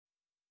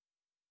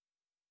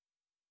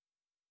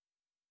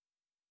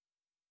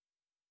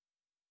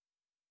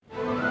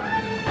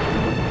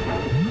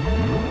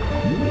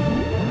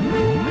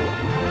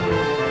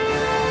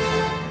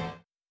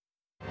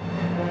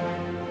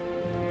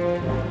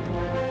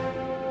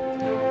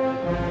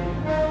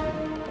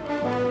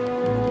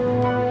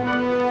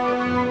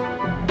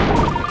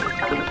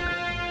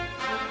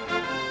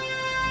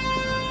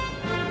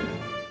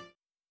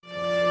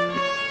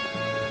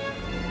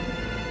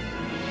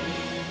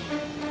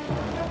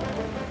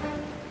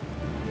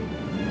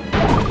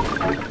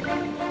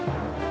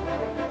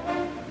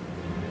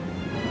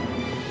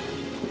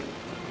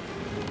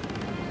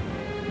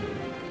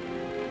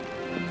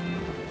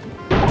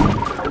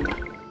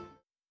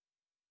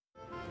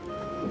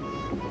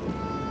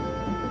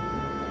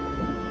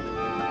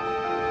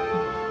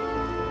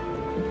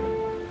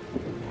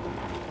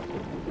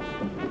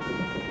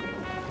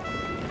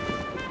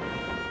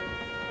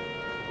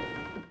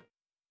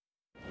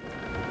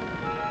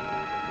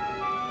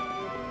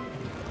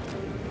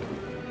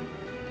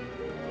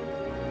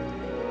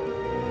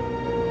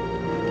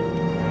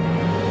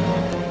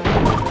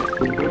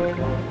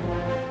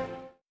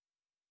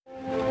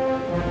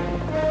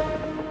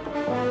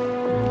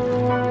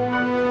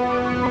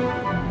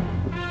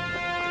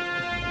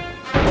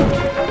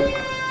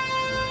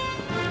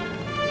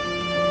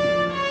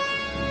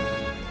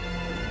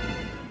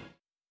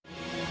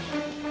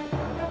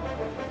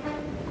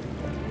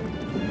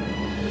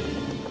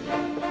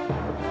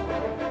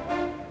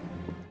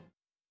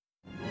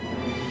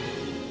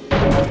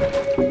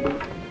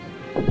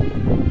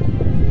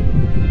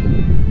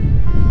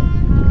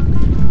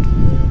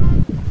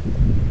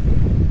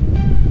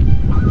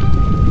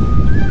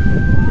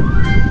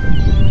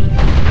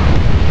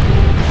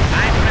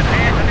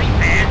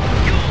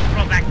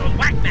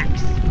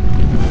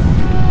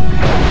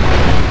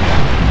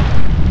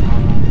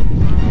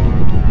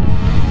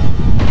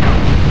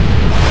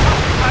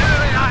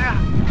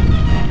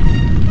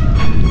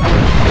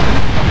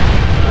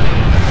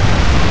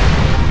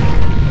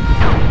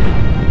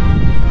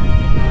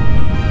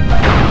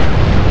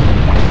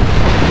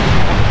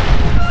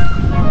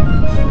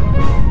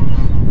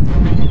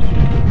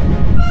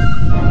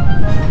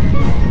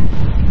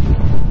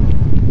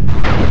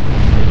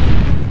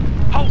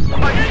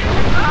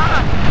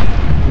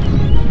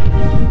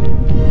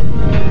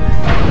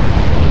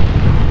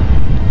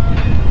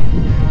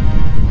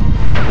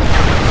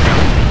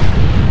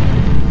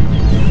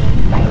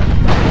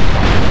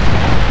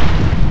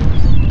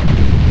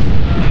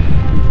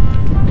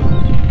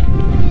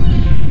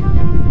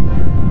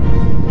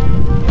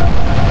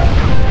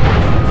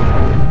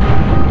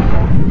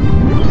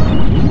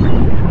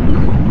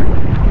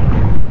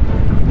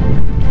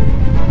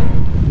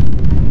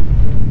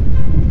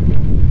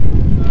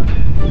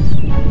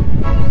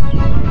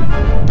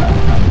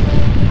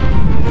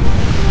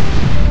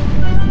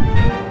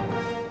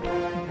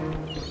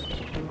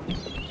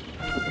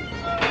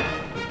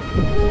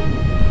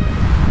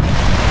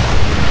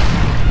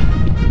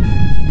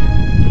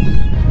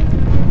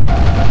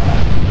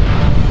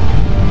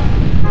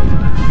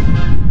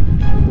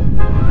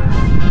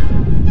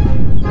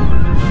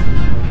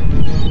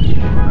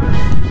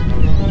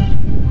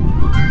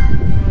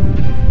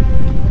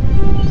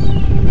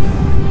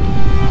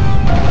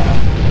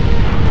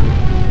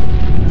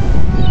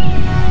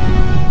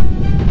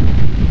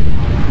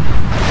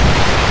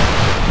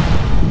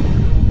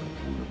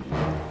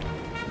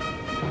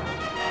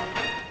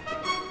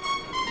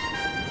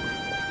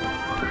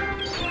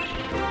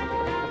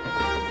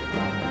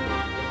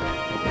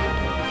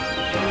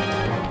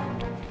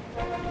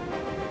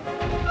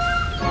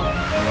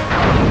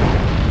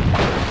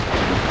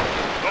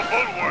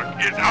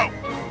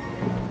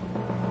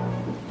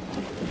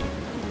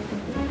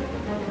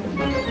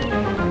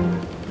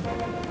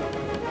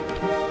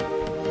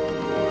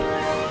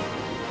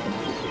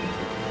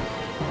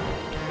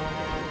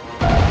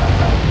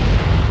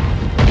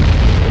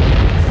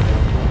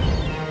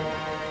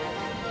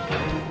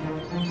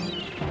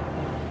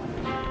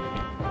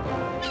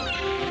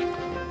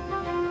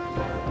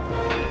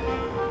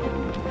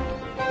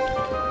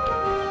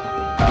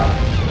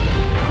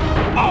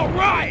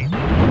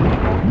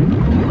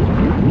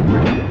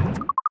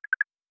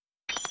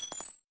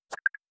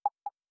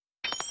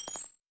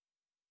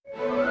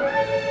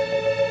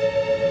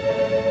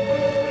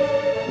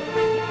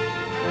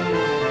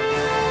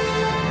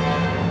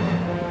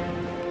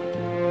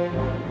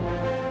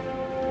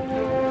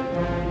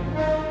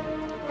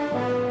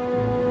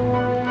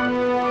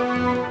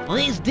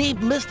deep,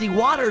 misty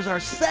waters are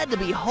said to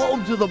be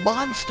home to the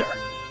monster.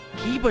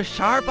 Keep a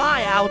sharp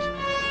eye out.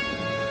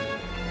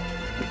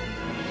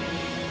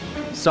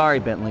 Sorry,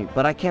 Bentley,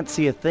 but I can't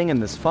see a thing in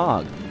this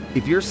fog.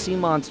 If your sea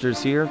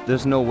monster's here,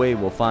 there's no way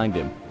we'll find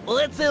him. Well,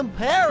 it's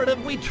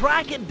imperative we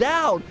track it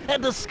down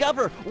and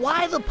discover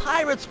why the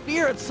pirates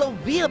fear it so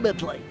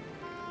vehemently.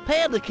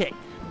 Panda King,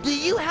 do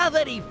you have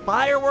any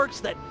fireworks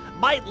that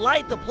might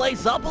light the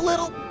place up a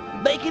little?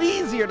 Make it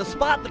easier to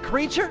spot the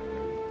creature?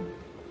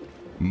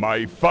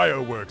 My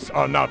fireworks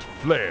are not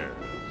flares.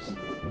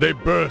 They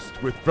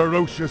burst with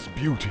ferocious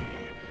beauty,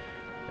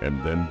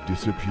 and then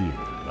disappear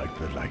like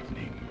the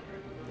lightning.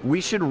 We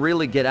should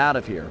really get out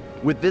of here.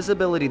 With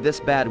visibility this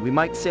bad, we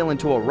might sail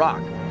into a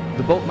rock.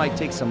 The boat might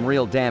take some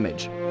real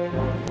damage.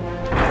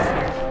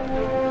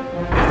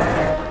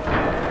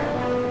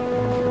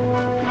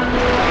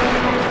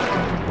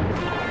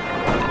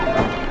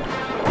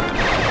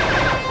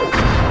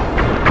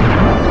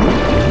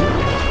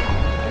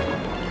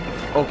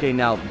 Okay,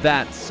 now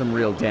that's some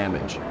real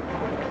damage.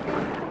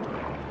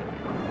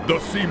 The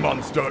sea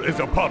monster is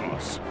upon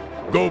us.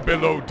 Go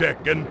below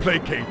deck and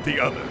placate the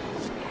others.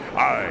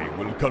 I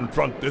will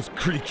confront this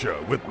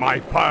creature with my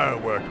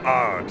firework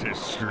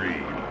artistry.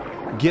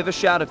 Give a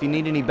shout if you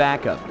need any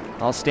backup.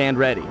 I'll stand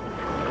ready.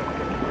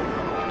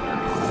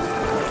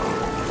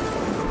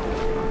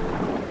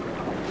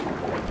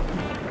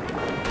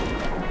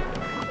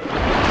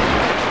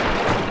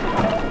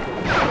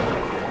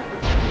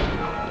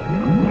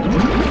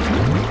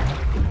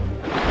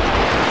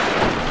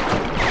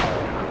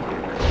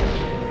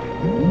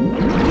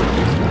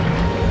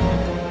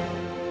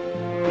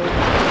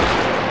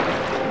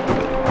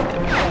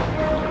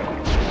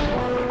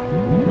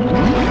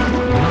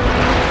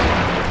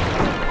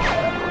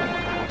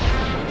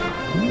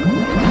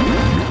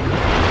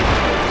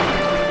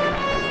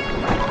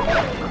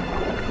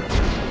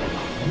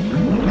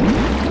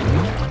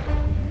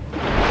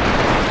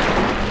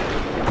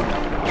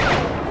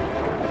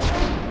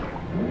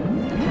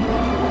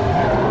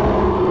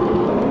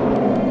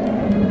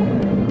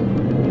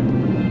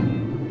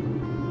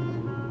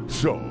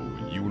 So,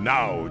 you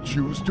now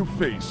choose to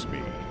face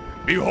me.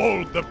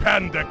 Behold the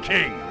Panda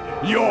King,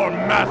 your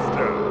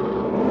master!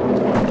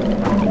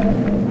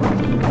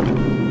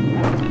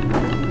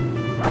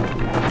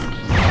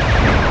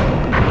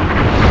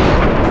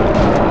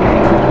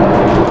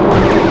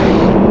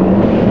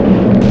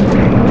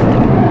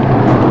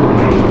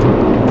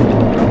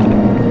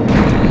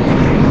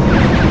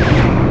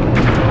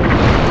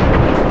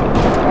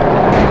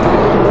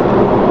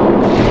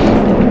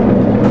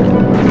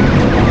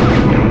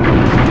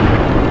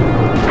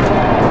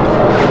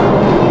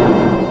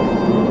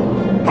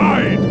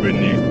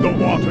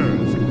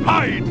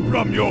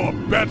 You're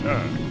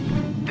better!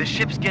 The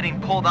ship's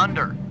getting pulled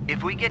under.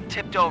 If we get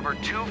tipped over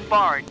too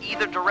far in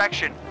either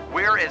direction,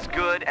 we're as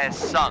good as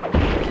sunk.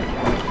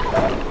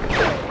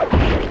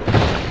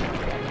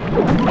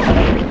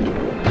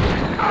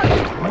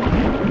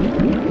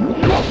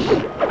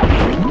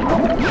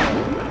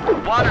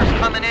 Water's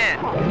coming in.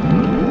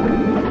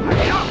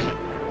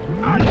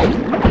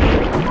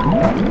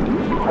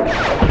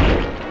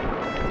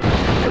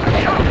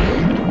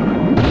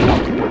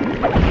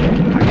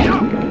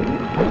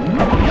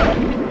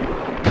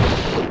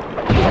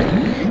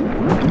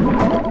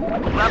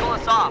 Level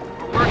us off,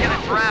 or we're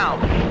gonna drown.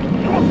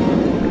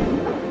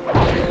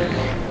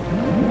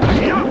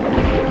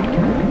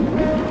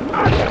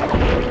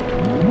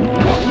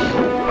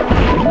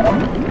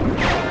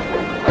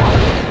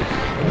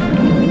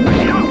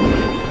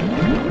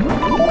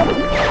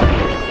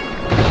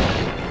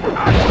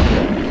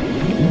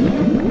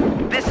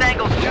 This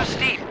angle's too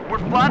steep. We're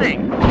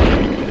flooding.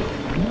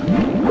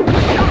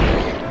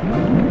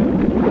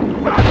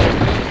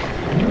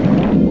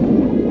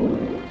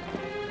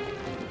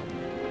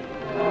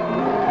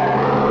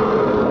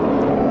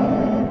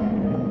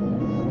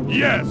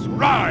 Yes,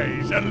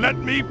 rise and let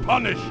me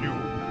punish you!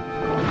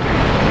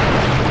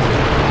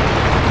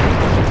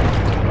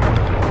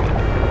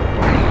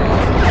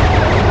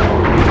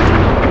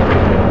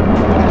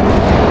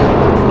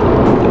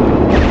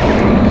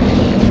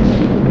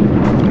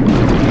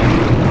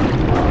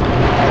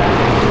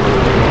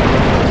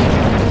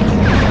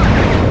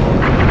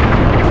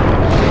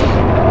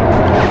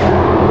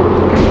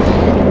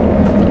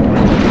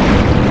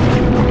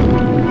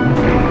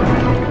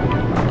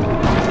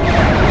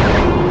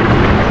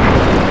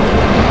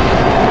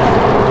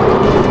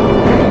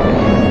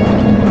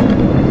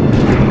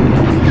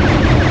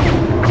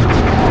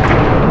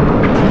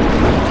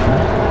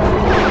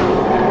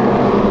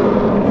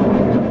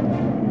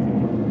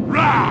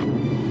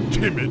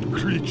 Timid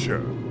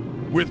creature,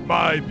 with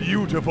my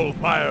beautiful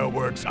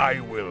fireworks I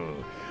will.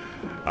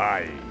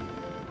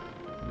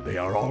 They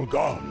are all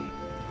gone.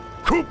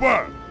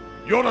 Cooper,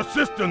 your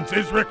assistance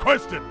is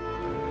requested.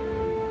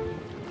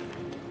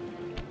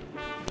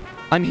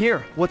 I'm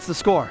here. What's the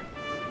score?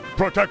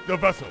 Protect the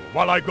vessel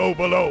while I go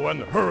below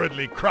and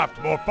hurriedly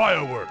craft more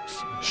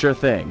fireworks. Sure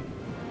thing.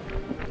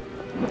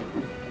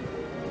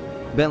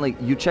 Bentley,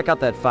 you check out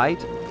that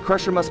fight?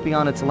 Crusher must be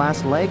on its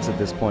last legs at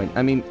this point.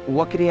 I mean,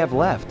 what could he have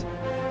left?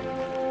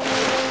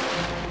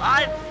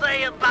 I'd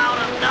say about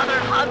another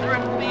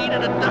 100 feet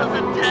and a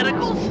dozen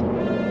tentacles.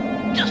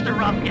 Just a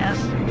rough guess.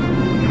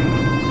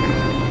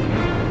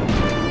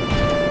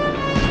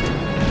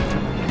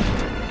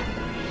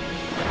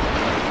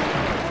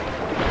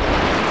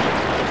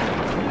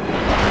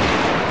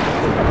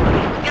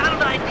 Got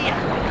an idea.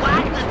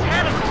 Whack the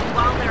tentacles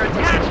while they're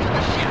attached to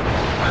the ship.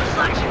 The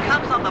suction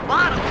comes on the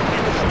bottom and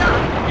gets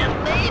stuck, and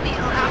maybe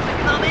he'll have to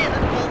come in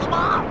and pull them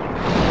off.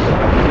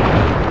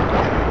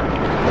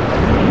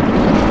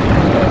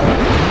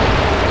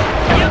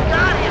 You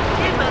got him.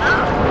 Keep it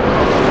up.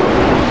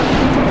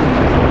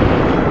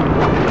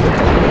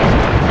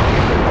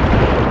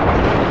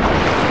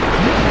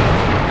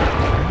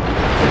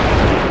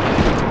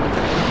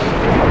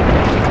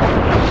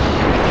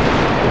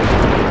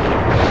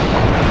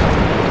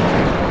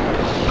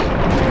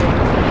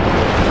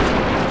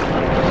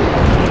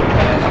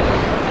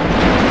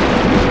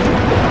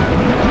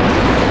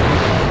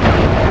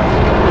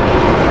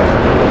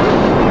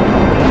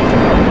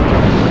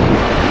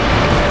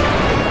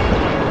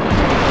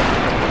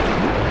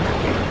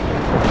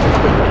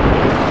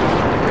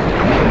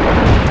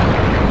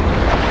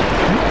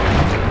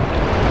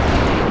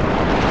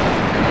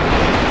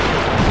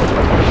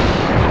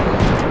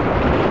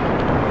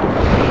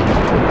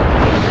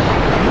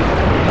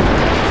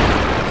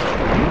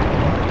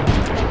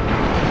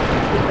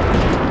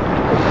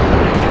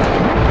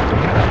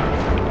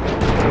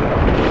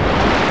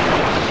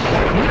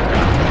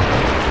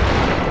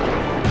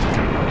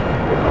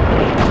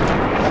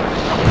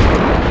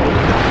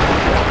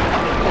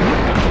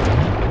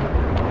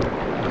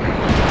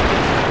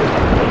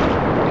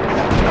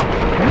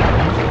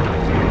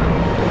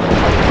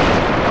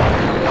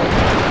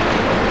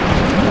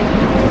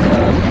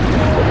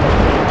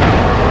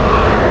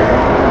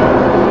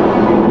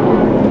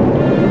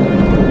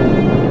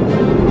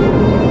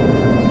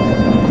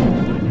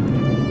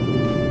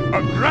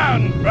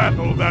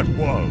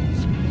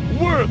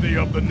 Worthy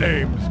of the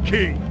names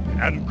King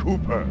and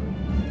Cooper.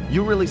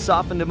 You really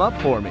softened him up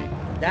for me.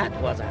 That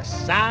was a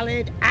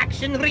solid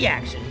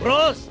action-reaction,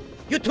 bros.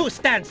 You two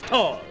stand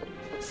tall.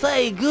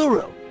 Say,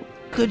 Guru,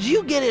 could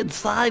you get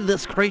inside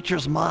this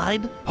creature's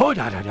mind?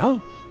 That's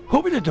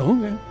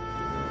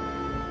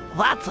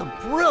a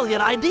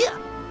brilliant idea.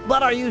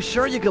 But are you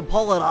sure you can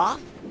pull it off?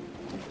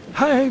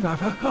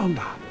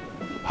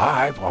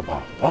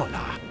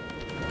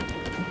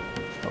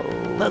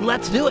 Then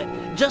let's do it.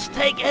 Just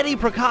take any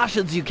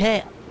precautions you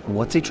can.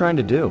 What's he trying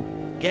to do?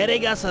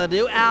 Getting us a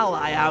new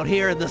ally out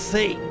here in the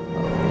sea.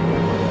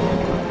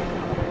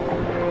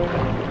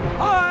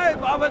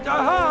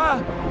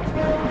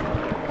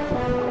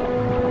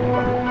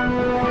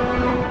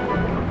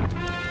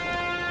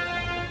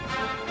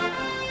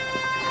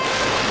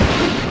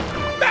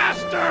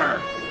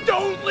 Master!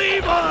 Don't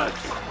leave us!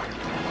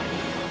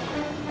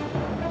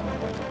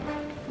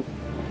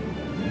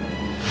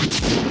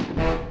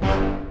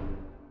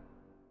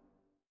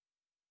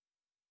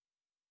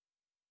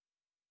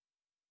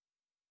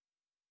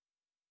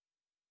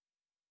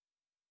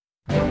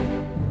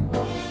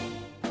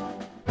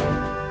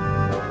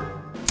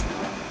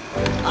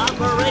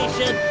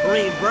 Operation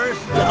Reverse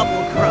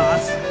Double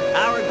Cross.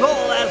 Our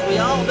goal, as we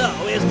all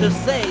know, is to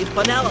save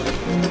Penelope.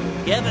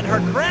 Given her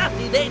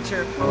crafty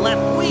nature,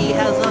 Lefouille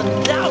has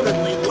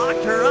undoubtedly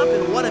locked her up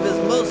in one of his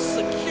most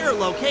secure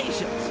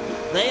locations.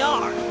 They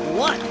are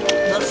 1.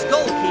 The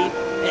Skull Keep,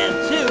 and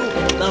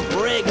 2. The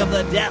Brig of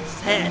the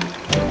Death's Head.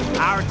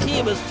 Our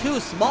team is too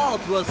small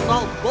to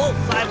assault both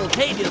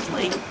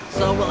simultaneously,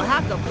 so we'll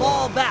have to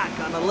fall back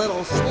on a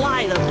little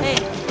sleight of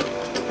hand.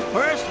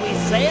 First, we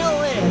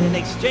sail in and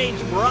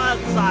exchange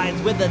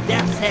broadsides with the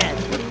Death's Head.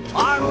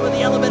 Armed with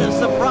the element of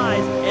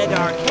surprise and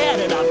our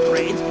cannon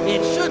upgrades,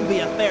 it should be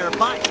a fair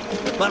fight.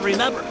 But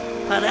remember,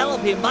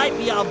 Penelope might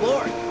be on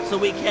board, so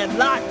we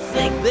cannot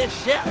sink this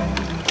ship.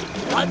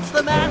 Once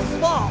the masts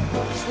fall,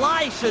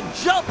 Sly should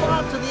jump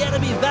onto the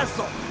enemy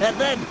vessel and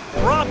then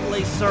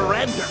promptly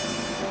surrender.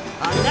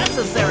 A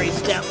necessary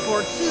step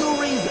for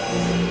 2 reasons.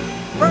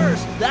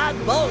 First, that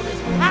boat is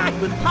packed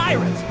with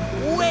pirates.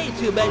 Way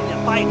too many to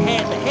fight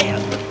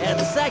hand-to-hand. And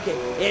second,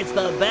 it's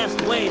the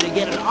best way to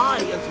get an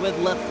audience with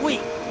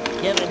Lefouille.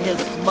 Given his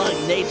smug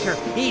nature,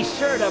 he's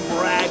sure to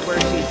brag where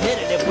she's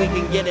hidden if we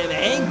can get him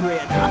angry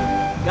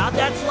enough. Got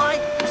that, Sly?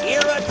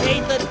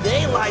 Irritate the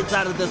daylights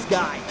out of this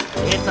guy.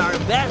 It's our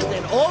best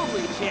and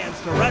only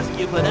chance to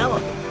rescue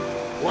Penelope.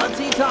 Once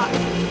he talks,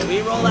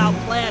 we roll out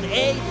plan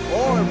A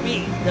or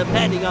B,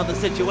 depending on the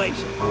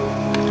situation.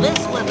 This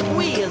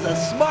Lefouille is a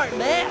smart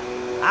man.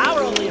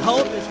 Our only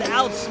hope is to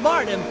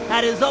outsmart him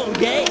at his own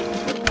game.